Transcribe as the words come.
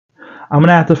I'm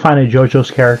gonna have to find a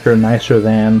JoJo's character nicer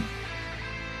than...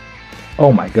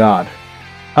 Oh my god.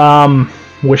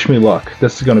 Wish me luck.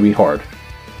 This is gonna be hard.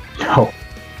 No.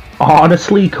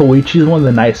 Honestly, Koichi is one of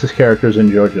the nicest characters in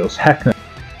JoJo's. Heck no.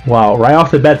 Wow, right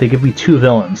off the bat they give me 2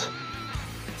 villains.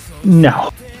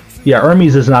 No. Yeah,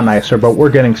 Hermes is not nicer, but we're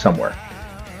getting somewhere.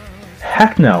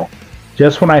 Heck no.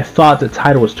 Just when I thought the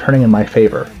tide was turning in my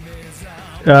favor.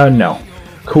 No.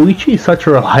 Koichi is such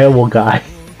a reliable guy.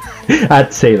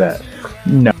 I'd say that.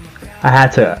 No. I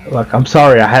had to... Look, I'm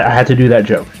sorry, I had to do that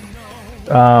joke.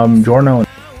 Giorno...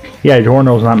 Yeah,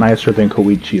 Giorno's not nicer than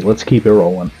Koichi. Let's keep it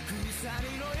rolling.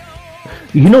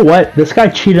 You know what? This guy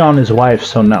cheated on his wife,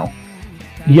 so no.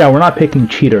 Yeah, we're not picking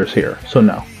cheaters here, so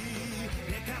no.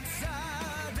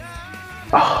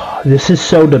 Oh, this is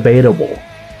so debatable.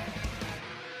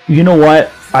 You know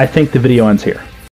what? I think the video ends here.